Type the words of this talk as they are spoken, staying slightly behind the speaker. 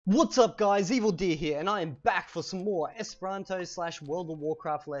What's up guys, Evildea here, and I am back for some more Esperanto / World of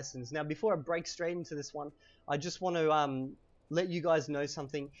Warcraft lessons. Now before I break straight into this one, I just want to let you guys know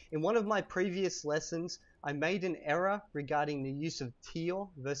something. In one of my previous lessons, I made an error regarding the use of tio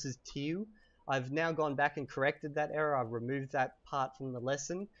versus tiu. I've now gone back and corrected that error. I've removed that part from the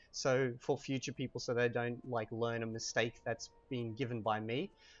lesson, so for future people, so they don't learn a mistake that's been given by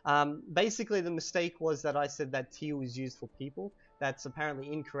me. Basically the mistake was that I said that tio is used for people. That's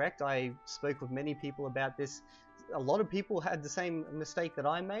apparently incorrect. I spoke with many people about this. A lot of people had the same mistake that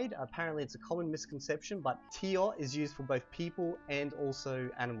I made. Apparently it's a common misconception, but tio is used for both people and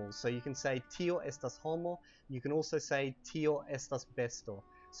also animals. So you can say tio estas homo, you can also say tio estas besto.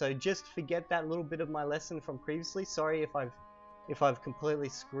 So just forget that little bit of my lesson from previously. Sorry if I've completely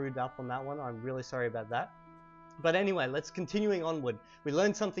screwed up on that one. I'm really sorry about that. But anyway, let's continuing onward. We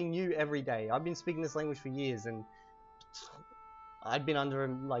learn something new every day. I've been speaking this language for years, and I've been under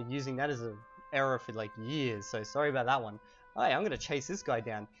using that as an error for years, so sorry about that one. Hey, I'm gonna chase this guy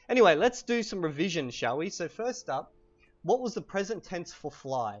down. Anyway, let's do some revision, shall we? So first up, what was the present tense for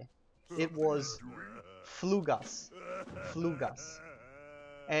fly? It was flugas. Flugas.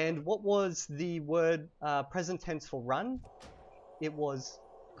 And what was the word present tense for run? It was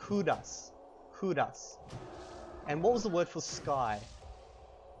kudas. Kudas. And what was the word for sky?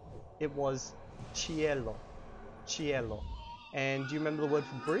 It was cielo. Cielo. And do you remember the word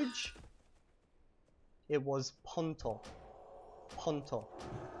for bridge? It was ponto. Ponto.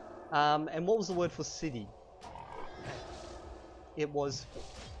 And what was the word for city? It was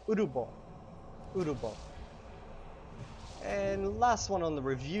urubo. Urubo. And last one on the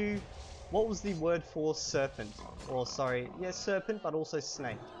review, what was the word for serpent? Or sorry, yes, serpent, but also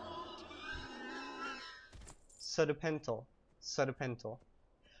snake. Sodopento. Sodopento.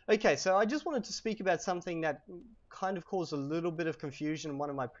 Okay, so I just wanted to speak about something that kind of caused a little bit of confusion in one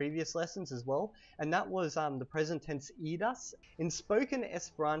of my previous lessons as well, and that was the present tense idas. In spoken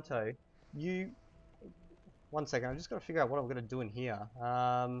Esperanto, one second, I've just got to figure out what I'm going to do in here.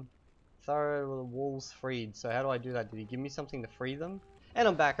 Thorough the wolves freed. So how do I do that? Did he give me something to free them? And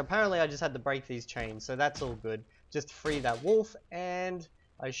I'm back. Apparently I just had to break these chains, so that's all good. Just free that wolf, and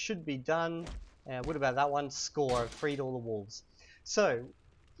I should be done. What about that one? Score. I've freed all the wolves. So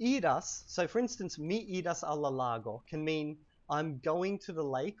idas, so for instance, mi idas al lago can mean I'm going to the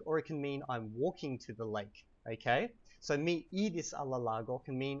lake, or it can mean I'm walking to the lake, okay? So mi idis al lago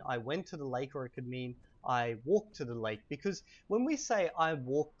can mean I went to the lake, or it could mean I walked to the lake, because when we say I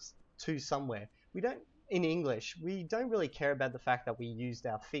walked to somewhere, in English, we don't really care about the fact that we used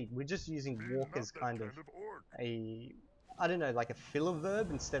our feet. We're just using walk as kind of a, I don't know, like a filler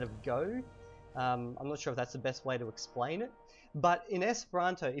verb instead of go. I'm not sure if that's the best way to explain it. But in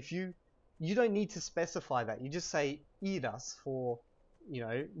Esperanto, if you don't need to specify that. You just say idas for,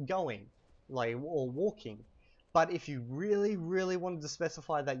 going, or walking. But if you really, really wanted to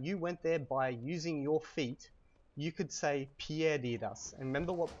specify that you went there by using your feet, you could say piedidas. And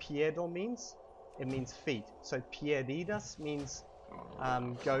remember what pierdo means? It means feet. So piedidas means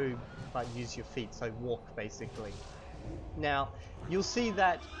go but use your feet. So walk, basically. Now, you'll see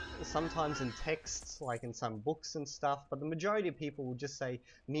that sometimes in texts, like in some books and stuff, but the majority of people will just say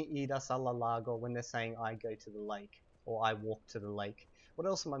mi idas al lago when they're saying I go to the lake, or I walk to the lake. What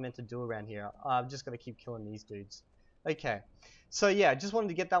else am I meant to do around here? I've just got to keep killing these dudes. Okay, so yeah, just wanted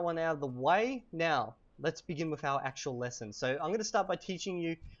to get that one out of the way. Now, let's begin with our actual lesson. So I'm going to start by teaching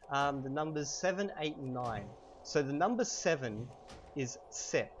you the numbers 7, 8, and 9. So the number 7 is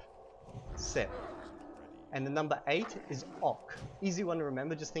sep. Sep. And the number 8 is ok. Easy one to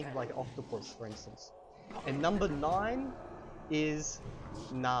remember, just think of like an octopus, for instance. And number 9 is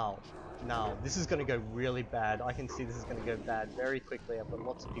now. Now, this is going to go really bad. I can see this is going to go bad very quickly. I've got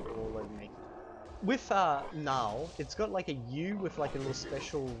lots of people all over me. With now, it's got like a U with like a little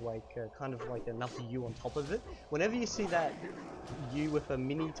special, kind of like another U on top of it. Whenever you see that U with a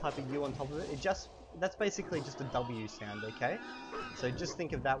mini type of U on top of it, that's basically just a W sound, okay? So just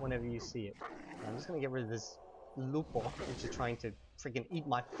think of that whenever you see it. I'm just going to get rid of this lupo, which is trying to freaking eat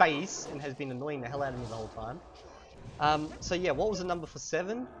my face and has been annoying the hell out of me the whole time. So yeah, what was the number for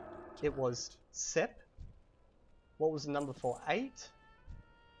 7? It was sep. What was the number for 8?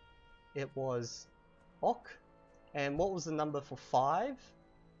 It was ok. And what was the number for 5?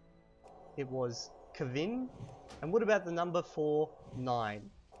 It was kavin. And what about the number for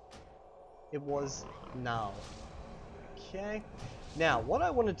 9? It was now. Okay. Now, what I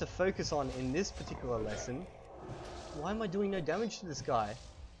wanted to focus on in this particular lesson... Why am I doing no damage to this guy?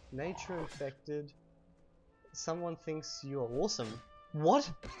 Nature infected. Someone thinks you are awesome.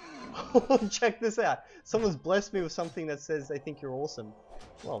 What? Check this out. Someone's blessed me with something that says they think you're awesome.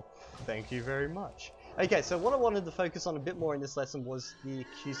 Well, thank you very much. Okay, so what I wanted to focus on a bit more in this lesson was the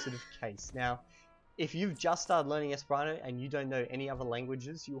accusative case. Now, if you've just started learning Esperanto and you don't know any other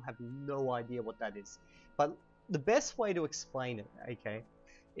languages, you'll have no idea what that is. But the best way to explain it, okay,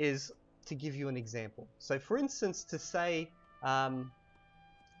 is to give you an example. So for instance, to say,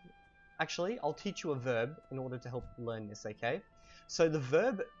 actually, I'll teach you a verb in order to help you learn this, okay? So the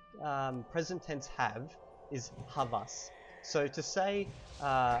verb present tense have is havas. So to say,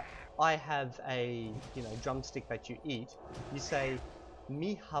 I have a drumstick that you eat, you say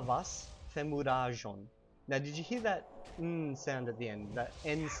mi havas femurajon. Now, did you hear that n sound at the end, that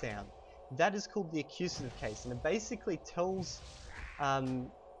n sound? That is called the accusative case, and it basically tells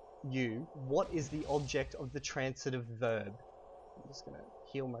you what is the object of the transitive verb. I'm just going to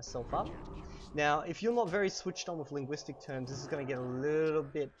heal myself up. Now, if you're not very switched on with linguistic terms, this is going to get a little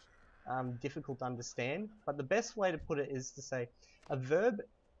bit difficult to understand, but the best way to put it is to say a verb,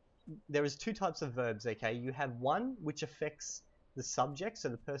 there is two types of verbs, okay? You have one which affects the subject, so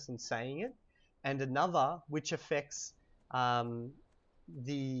the person saying it, and another which affects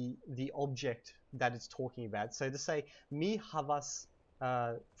the object that it's talking about. So to say mi havas,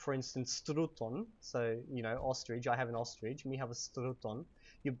 for instance, struton, so ostrich, I have an ostrich, mi havas struton,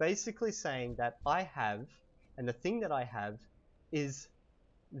 you're basically saying that I have, and the thing that I have is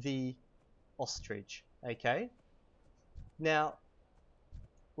the ostrich, okay? Now,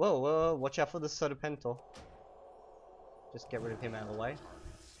 whoa, watch out for the Sotopento. Just get rid of him out of the way.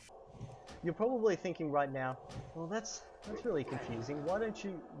 You're probably thinking right now, well, that's really confusing.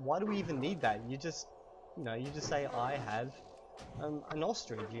 Why do we even need that? You just say I have an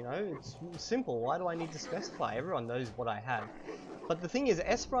ostrich, it's simple. Why do I need to specify? Everyone knows what I have. But the thing is,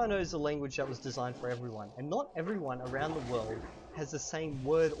 Esperanto is a language that was designed for everyone, and not everyone around the world has the same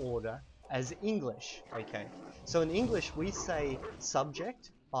word order as English, okay? So in English, we say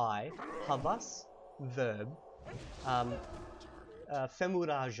subject, I, havas, verb,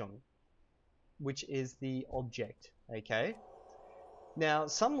 femurajon, which is the object, okay? Now,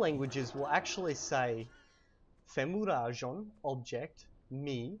 some languages will actually say femurajon, object,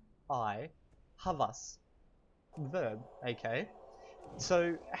 me, I, havas, verb, okay?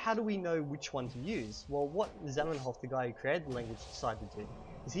 So how do we know which one to use? Well, what Zamenhof, the guy who created the language, decided to do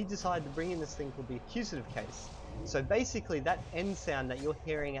is he decided to bring in this thing called the accusative case. So basically that N sound that you're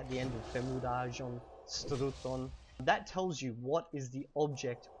hearing at the end of femurajon, struton, that tells you what is the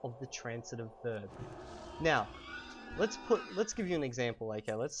object of the transitive verb. Now, let's give you an example,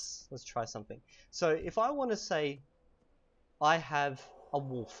 okay? Let's try something. So if I want to say I have a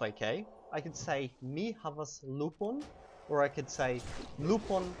wolf, okay? I could say mi havas lupon, or I could say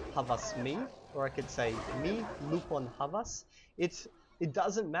lupon havas mi, or I could say mi lupon havas. It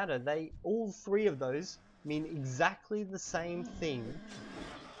doesn't matter. All three of those mean exactly the same thing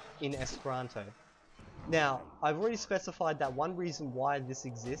in Esperanto. Now, I've already specified that one reason why this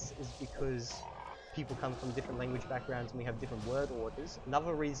exists is because people come from different language backgrounds and we have different word orders.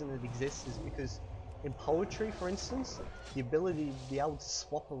 Another reason it exists is because in poetry, for instance, the ability to be able to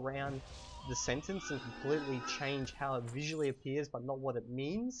swap around the sentence and completely change how it visually appears but not what it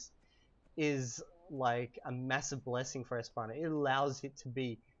means is like a massive blessing for Esperanto. It allows it to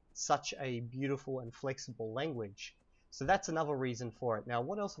be such a beautiful and flexible language. So that's another reason for it. Now,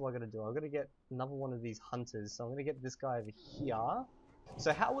 what else have I got to do? I've got to get another one of these hunters. So I'm going to get this guy over here.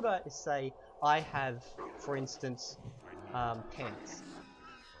 So how would I say I have, for instance, pants?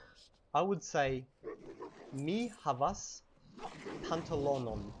 I would say mi havas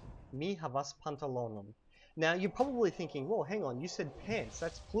pantalonon. Mi havas pantalonon. Now, you're probably thinking, well, hang on, you said pants,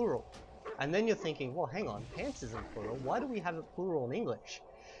 that's plural. And then you're thinking, well, hang on, pants isn't plural. Why do we have it plural in English?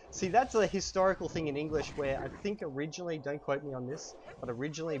 See, that's a historical thing in English where I think originally, don't quote me on this, but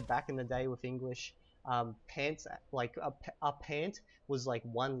originally back in the day with English, pants, like a pant was like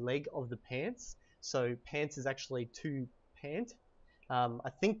one leg of the pants. So pants is actually two pant. I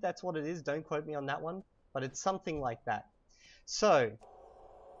think that's what it is, don't quote me on that one, but it's something like that. So,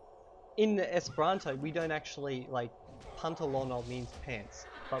 in Esperanto, we don't actually, like, pantalono means pants,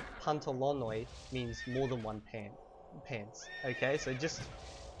 but pantalonoi means more than one pants, okay? So just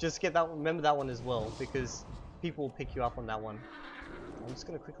get that, remember that one as well, because people will pick you up on that one. I'm just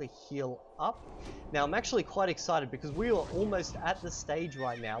going to quickly heal up. Now, I'm actually quite excited because we are almost at the stage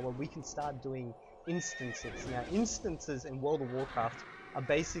right now where we can start doing instances. Now, instances in World of Warcraft are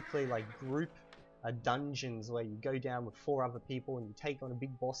basically like group dungeons where you go down with 4 other people and you take on a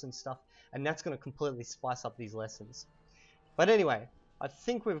big boss and stuff, and that's going to completely spice up these lessons. But anyway, I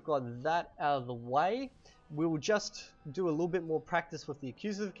think we've got that out of the way. we will just do a little bit more practice with the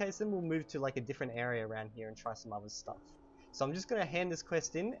accusative case, then we'll move to like a different area around here and try some other stuff. So I'm just going to hand this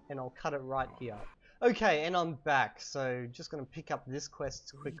quest in and I'll cut it right here. Okay, and I'm back. So just going to pick up this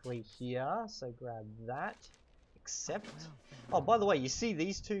quest quickly here. So grab that. Accept. Oh, by the way, you see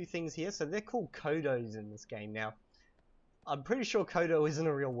these two things here? So they're called kodos in this game. Now, I'm pretty sure kodo isn't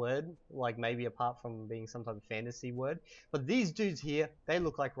a real word, like maybe apart from being some type of fantasy word. But these dudes here, they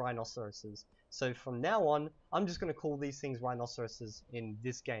look like rhinoceroses. So from now on, I'm just going to call these things rhinoceroses in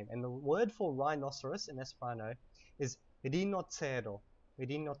this game. And the word for rhinoceros in Esperanto is rinocero.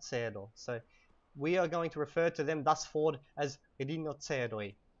 Rinocero. So we are going to refer to them thus forward as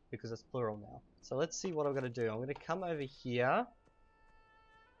rinoceroi, because it's plural now. So let's see what I'm going to do. I'm going to come over here.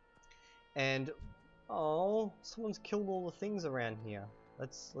 And, oh, someone's killed all the things around here.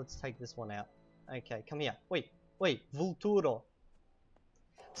 Let's take this one out. Okay, come here. Wait, vulturo.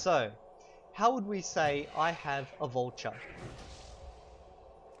 So, how would we say I have a vulture?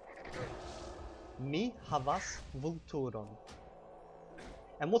 Mi havas vulturon.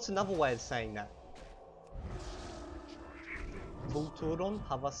 And what's another way of saying that? Vulturon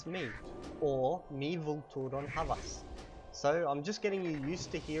havas mi. Or mi vulturon havas. So I'm just getting you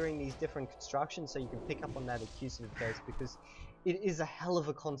used to hearing these different constructions so you can pick up on that accusative case, because it is a hell of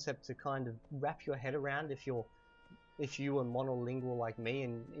a concept to kind of wrap your head around if you are monolingual like me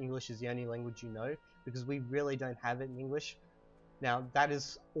and English is the only language you know, because we really don't have it in English. Now that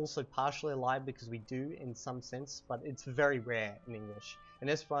is also partially a lie, because we do in some sense, but it's very rare in English. In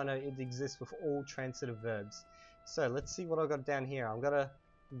Esperanto it exists with all transitive verbs. So let's see what I've got down here. I'm gonna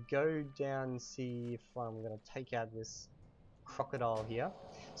go down and see if I'm gonna take out this crocodile here.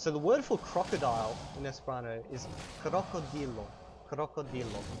 So the word for crocodile in Esperanto is crocodilo.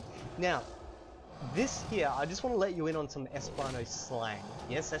 Crocodilo. Now, this here, I just want to let you in on some Esperanto slang.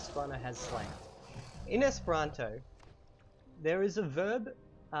 Yes, Esperanto has slang. In Esperanto, there is a verb.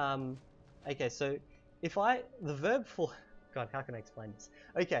 Okay, so the verb for, God, how can I explain this?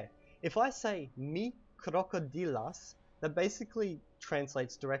 Okay, if I say mi crocodilas, that basically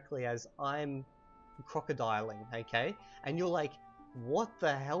translates directly as I'm crocodiling, okay? And you're like, what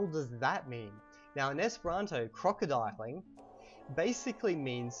the hell does that mean? Now in Esperanto, crocodiling basically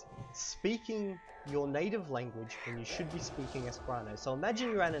means speaking your native language when you should be speaking Esperanto. So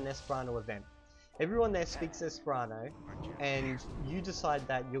imagine you're at an Esperanto event. Everyone there speaks Esperanto, and you decide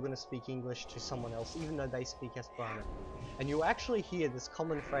that you're going to speak English to someone else even though they speak Esperanto. And you'll actually hear this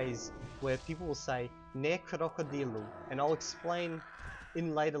common phrase where people will say, ne crocodilu, and I'll explain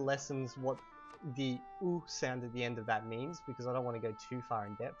in later lessons what the U sound at the end of that means, because I don't want to go too far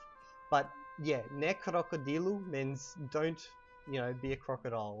in depth. But yeah, ne crocodilu means don't, be a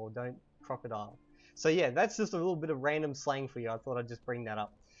crocodile, or don't crocodile. So yeah, that's just a little bit of random slang for you. I thought I'd just bring that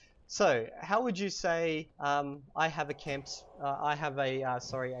up. So how would you say I have a plane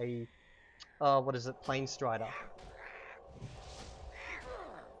strider?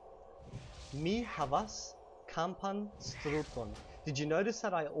 Mi havas campan struton. Did you notice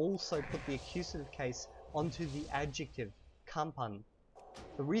that I also put the accusative case onto the adjective, campan?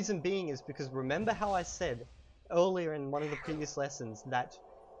 The reason being is because remember how I said earlier in one of the previous lessons that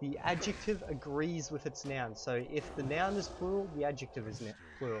the adjective agrees with its noun. So if the noun is plural, the adjective is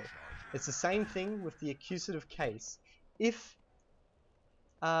plural. It's the same thing with the accusative case. If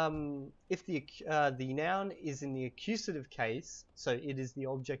the noun is in the accusative case, so it is the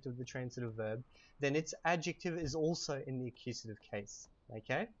object of the transitive verb, then its adjective is also in the accusative case,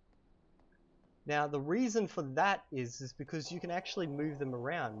 okay? Now the reason for that is because you can actually move them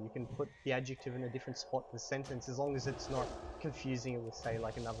around. You can put the adjective in a different spot in the sentence as long as it's not confusing it with, say,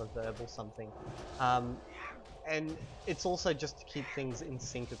 like another verb or something. And it's also just to keep things in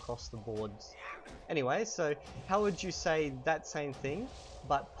sync across the boards. Anyway, so how would you say that same thing,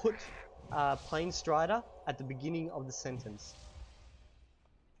 but put plane strider at the beginning of the sentence?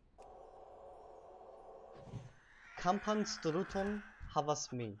 Campan struton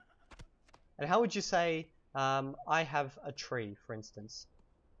havas mi. And how would you say I have a tree, for instance?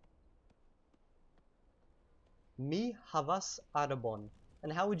 Mi havas arbon.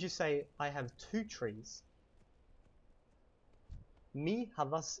 And how would you say I have two trees? Mi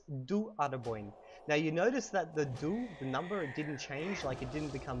havas du arboin. Now you notice that the number, it didn't change, like it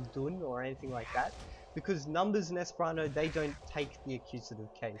didn't become dun or anything like that, because numbers in Esperanto, they don't take the accusative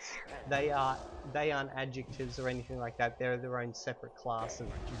case. They aren't adjectives or anything like that. They're their own separate class of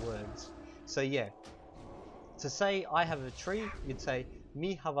words. So yeah, to say I have a tree, you'd say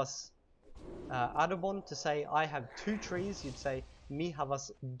mi havas arbon. To say I have two trees, you'd say mi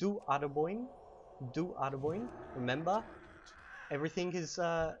havas du arboin. Du arboin. Remember, everything is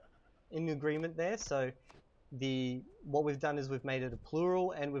in agreement there. So what we've done is we've made it a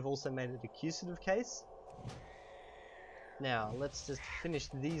plural, and we've also made it accusative case. Now, let's just finish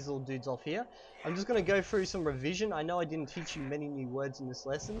these little dudes off here. I'm just going to go through some revision. I know I didn't teach you many new words in this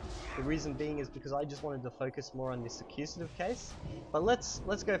lesson. The reason being is because I just wanted to focus more on this accusative case. But let's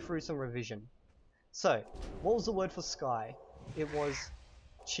go through some revision. So, what was the word for sky? It was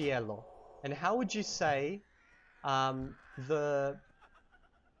cielo. And how would you say the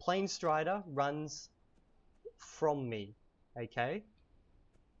plane strider runs from me? Okay?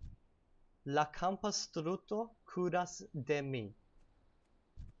 La campastruto curas de mi.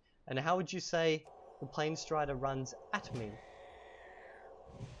 And how would you say the plane strider runs at me?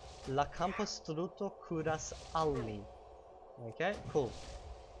 La campastruto curas al mi. Okay, cool.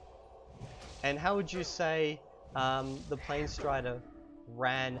 And how would you say the plane strider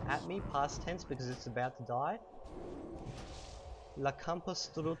ran at me, past tense, because it's about to die? La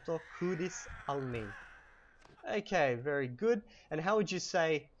campastruto curis al mi. Okay, very good. And how would you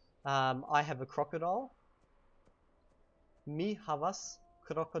say I have a crocodile? Mi havas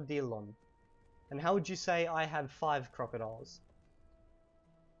krokodilon. And how would you say I have 5 crocodiles?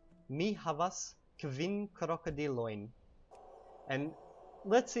 Mi havas kvin krokodiloin. And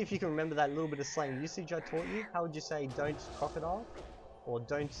let's see if you can remember that little bit of slang usage I taught you. How would you say don't crocodile? Or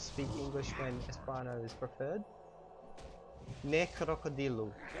don't speak English when Esperanto is preferred? Ne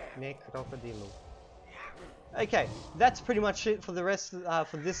krokodilu. Ne krokodilu. Okay, that's pretty much it for the rest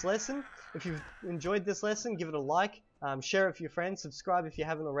for this lesson. If you've enjoyed this lesson, give it a like, share it with your friends, subscribe if you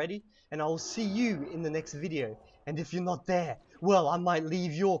haven't already, and I will see you in the next video. And if you're not there, well, I might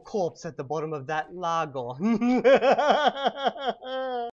leave your corpse at the bottom of that lago.